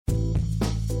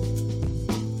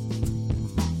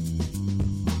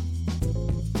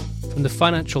From the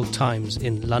Financial Times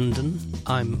in London,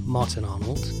 I'm Martin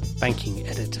Arnold, banking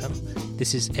editor.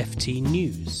 This is FT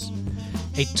News.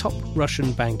 A top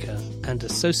Russian banker and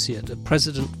associate of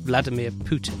President Vladimir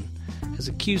Putin has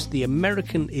accused the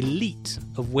American elite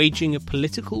of waging a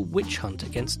political witch hunt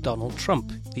against Donald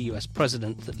Trump, the US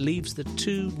president, that leaves the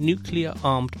two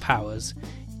nuclear-armed powers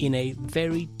in a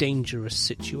very dangerous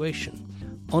situation.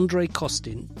 Andrei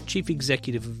Kostin, chief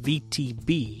executive of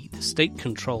VTB, the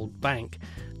state-controlled bank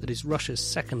that is Russia's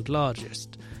second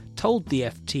largest, told the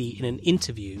FT in an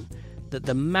interview that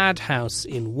the madhouse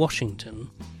in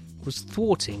Washington was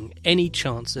thwarting any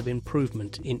chance of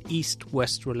improvement in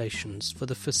East-West relations for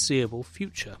the foreseeable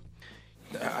future.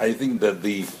 I think that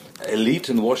the elite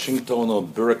in Washington or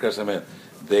bureaucrats,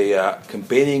 they are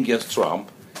campaigning against Trump,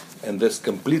 and that's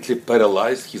completely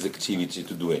paralyzed his activity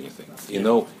to do anything.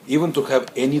 Even to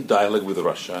have any dialogue with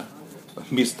Russia.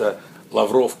 Mr.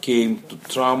 Lavrov came to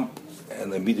Trump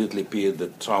and immediately appeared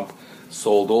that Trump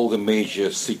sold all the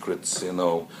major secrets,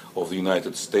 of the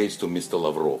United States to Mr.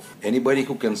 Lavrov. Anybody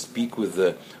who can speak with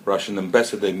the Russian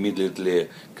ambassador immediately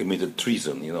committed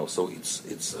treason, so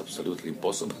it's absolutely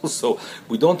impossible. So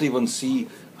we don't even see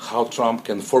how Trump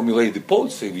can formulate the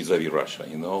policy vis-a-vis Russia,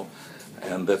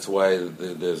 and that's why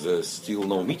there's still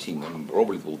no meeting.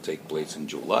 Probably it will take place in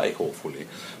July, hopefully,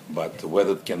 but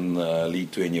whether it can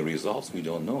lead to any results, we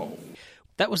don't know.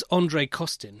 That was Andrei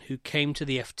Kostin, who came to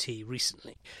the FT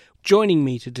recently. Joining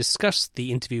me to discuss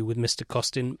the interview with Mr.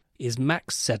 Kostin is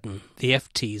Max Seddon, the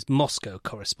FT's Moscow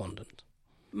correspondent.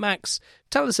 Max,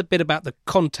 tell us a bit about the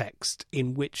context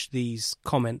in which these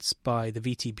comments by the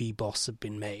VTB boss have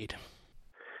been made.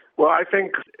 Well, I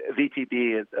think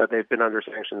VTB, they've been under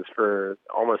sanctions for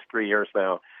almost 3 years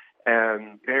now,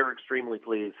 and they're extremely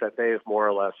pleased that they have more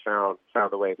or less found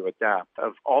a way to adapt.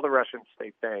 Of all the Russian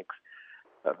state banks,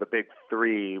 the big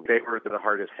three, they were the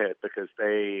hardest hit because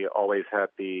they always had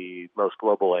the most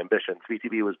global ambitions.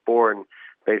 VTB was born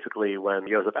basically when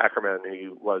Joseph Ackerman,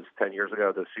 who was 10 years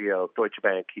ago the CEO of Deutsche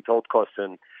Bank, he told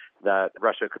Kostin that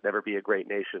Russia could never be a great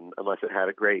nation unless it had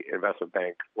a great investment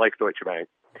bank like Deutsche Bank.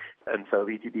 And so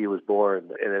VTB was born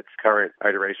in its current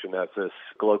iteration as this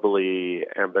globally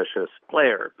ambitious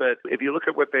player. But if you look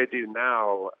at what they do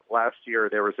now, last year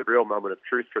there was a real moment of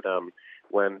truth for them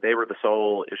when they were the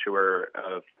sole issuer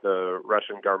of the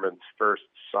Russian government's first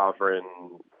sovereign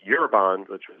Eurobond,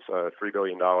 which was $3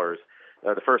 billion,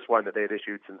 the first one that they had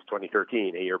issued since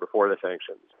 2013, a year before the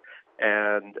sanctions.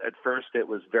 And at first it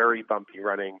was very bumpy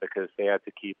running because they had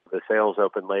to keep the sales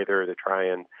open later to try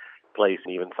and place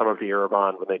even some of the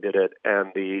Eurobond when they did it.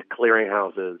 And the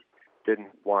clearinghouses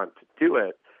didn't want to do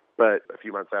it. But a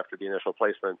few months after the initial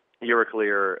placement,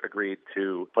 Euroclear agreed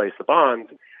to place the bond.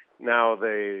 Now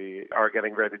they are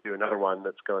getting ready to do another one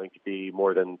that's going to be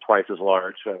more than twice as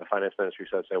large. The finance ministry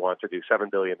says they want to do $7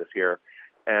 billion this year,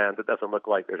 and it doesn't look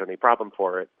like there's any problem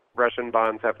for it. Russian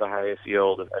bonds have the highest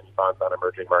yield of any bonds on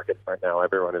emerging markets right now.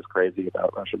 Everyone is crazy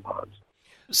about Russian bonds.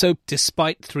 So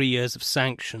despite 3 years of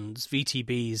sanctions,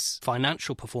 VTB's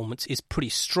financial performance is pretty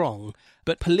strong,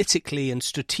 but politically and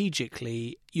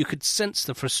strategically, you could sense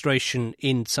the frustration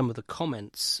in some of the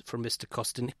comments from Mr.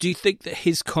 Kostin. Do you think that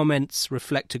his comments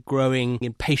reflect a growing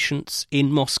impatience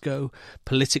in Moscow,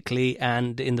 politically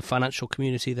and in the financial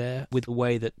community there, with the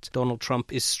way that Donald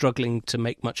Trump is struggling to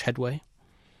make much headway?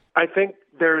 I think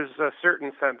there's a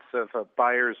certain sense of a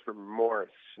buyer's remorse,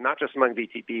 not just among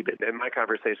VTB, but in my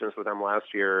conversations with them last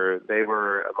year, they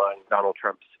were among Donald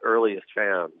Trump's earliest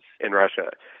fans in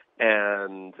Russia.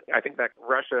 And I think that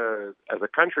Russia as a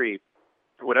country,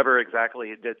 whatever exactly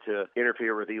it did to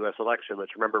interfere with the U.S. election,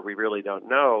 which remember, we really don't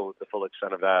know the full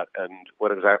extent of that and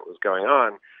what exactly was going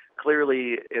on,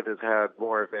 clearly it has had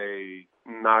more of a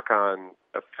knock-on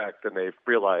effect than they've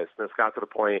realized. And it's got to the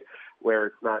point where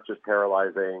it's not just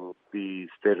paralyzing the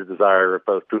stated desire of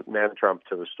both Putin and Trump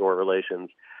to restore relations,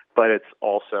 but it's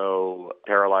also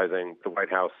paralyzing the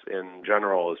White House in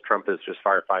general as Trump is just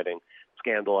firefighting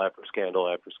scandal after scandal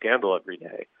after scandal every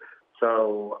day.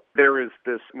 So there is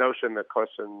this notion that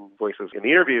Kostin voices in the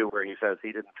interview where he says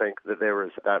he didn't think that there was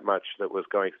that much that was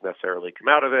going to necessarily come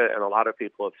out of it. And a lot of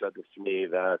people have said this to me,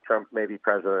 that Trump may be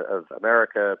president of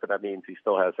America, but that means he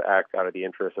still has to act out of the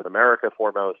interests of America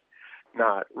foremost,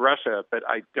 not Russia. But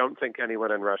I don't think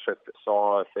anyone in Russia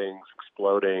saw things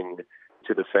exploding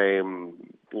to the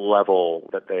same level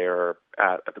that they are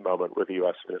at the moment with the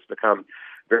U.S. It's become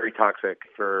very toxic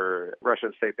for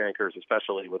Russian state bankers,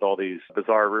 especially with all these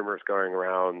bizarre rumors going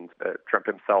around that Trump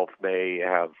himself may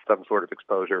have some sort of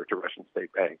exposure to Russian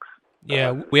state banks.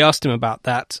 Yeah, we asked him about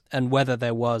that and whether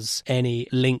there was any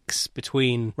links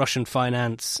between Russian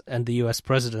finance and the US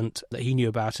president that he knew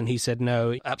about, and he said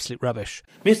no, absolute rubbish.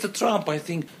 Mr. Trump,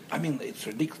 it's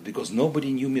ridiculous because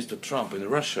nobody knew Mr. Trump in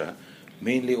Russia,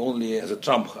 mainly only as a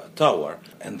Trump Tower,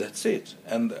 and that's it.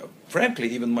 And frankly,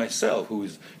 even myself, who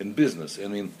is in business,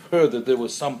 heard that there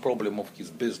was some problem of his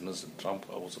business in Trump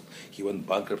House. He went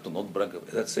bankrupt or not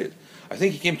bankrupt. That's it. I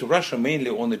think he came to Russia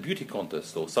mainly on a beauty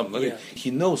contest or something. Yeah.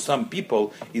 He knows some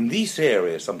people in this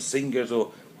area, some singers,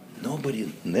 or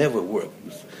nobody never worked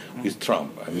with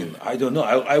Trump. I don't know.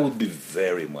 I would be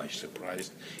very much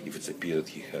surprised if it appeared that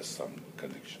he has some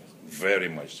connections. Very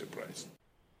much surprised.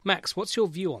 Max, what's your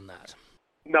view on that?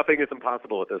 Nothing is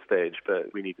impossible at this stage,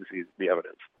 but we need to see the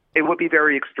evidence. It would be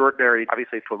very extraordinary,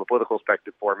 obviously from a political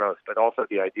perspective foremost, but also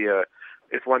the idea,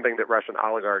 it's one thing that Russian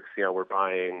oligarchs, were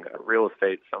buying real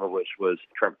estate, some of which was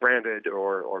Trump branded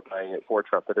or buying it for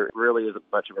Trump, but there really isn't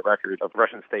much of a record of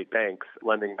Russian state banks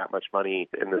lending that much money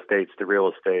in the States to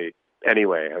real estate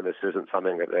anyway, and this isn't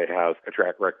something that they have a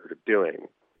track record of doing.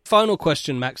 Final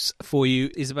question, Max, for you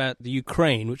is about the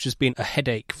Ukraine, which has been a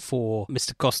headache for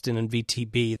Mr. Kostin and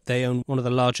VTB. They own one of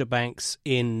the larger banks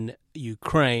in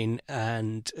Ukraine,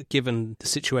 and given the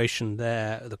situation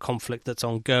there, the conflict that's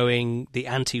ongoing, the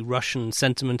anti-Russian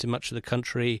sentiment in much of the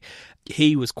country,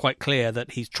 he was quite clear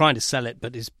that he's trying to sell it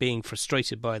but is being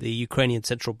frustrated by the Ukrainian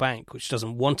central bank, which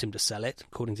doesn't want him to sell it,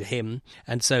 according to him,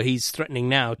 and so he's threatening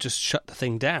now to shut the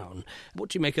thing down. What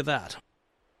do you make of that?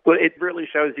 Well, it really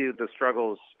shows you the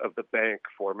struggles of the bank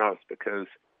foremost, because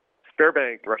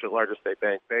Sberbank, Russia's largest state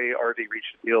bank, they already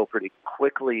reached a deal pretty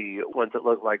quickly once it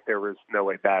looked like there was no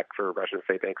way back for Russian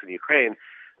state banks in Ukraine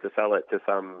to sell it to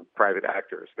some private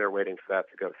actors. They're waiting for that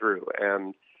to go through.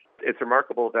 And it's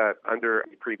remarkable that under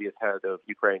the previous head of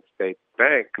Ukraine State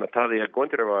Bank, Natalia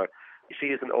Gontareva, she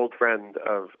is an old friend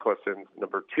of Kostin's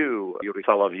number two, Yuri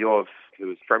Solovyov,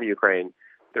 who's from Ukraine.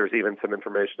 There's even some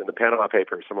information in the Panama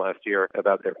Papers from last year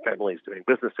about their families doing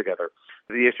business together.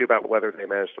 The issue about whether they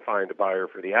managed to find a buyer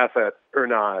for the asset or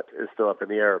not is still up in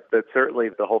the air. But certainly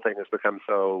the whole thing has become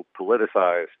so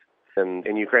politicized. And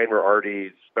in Ukraine, we're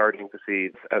already starting to see,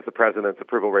 as the president's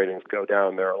approval ratings go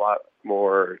down, there are a lot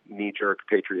more knee-jerk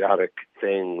patriotic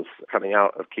things coming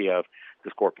out of Kiev to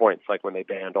score points, like when they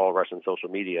banned all Russian social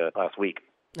media last week.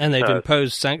 And they've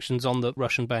imposed sanctions on the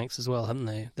Russian banks as well, haven't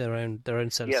they? Their own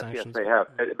set of sanctions. Yes, they have.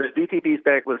 But VTB's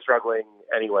bank was struggling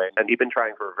anyway, and he'd been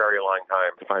trying for a very long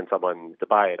time to find someone to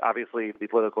buy it. Obviously, the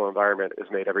political environment has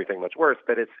made everything much worse,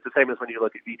 but it's the same as when you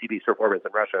look at VTB's performance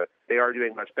in Russia. They are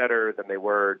doing much better than they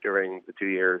were during the 2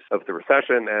 years of the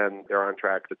recession, and they're on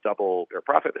track to double their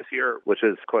profit this year, which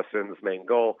is Kostin's main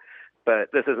goal.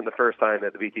 But this isn't the first time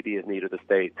that the VTB has needed the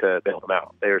state to bail them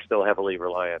out. They are still heavily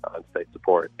reliant on state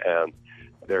support, and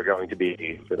they're going to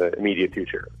be for the immediate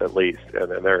future, at least, and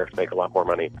they're going to make a lot more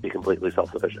money to be completely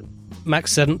self-sufficient.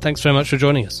 Max Seddon, thanks very much for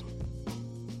joining us.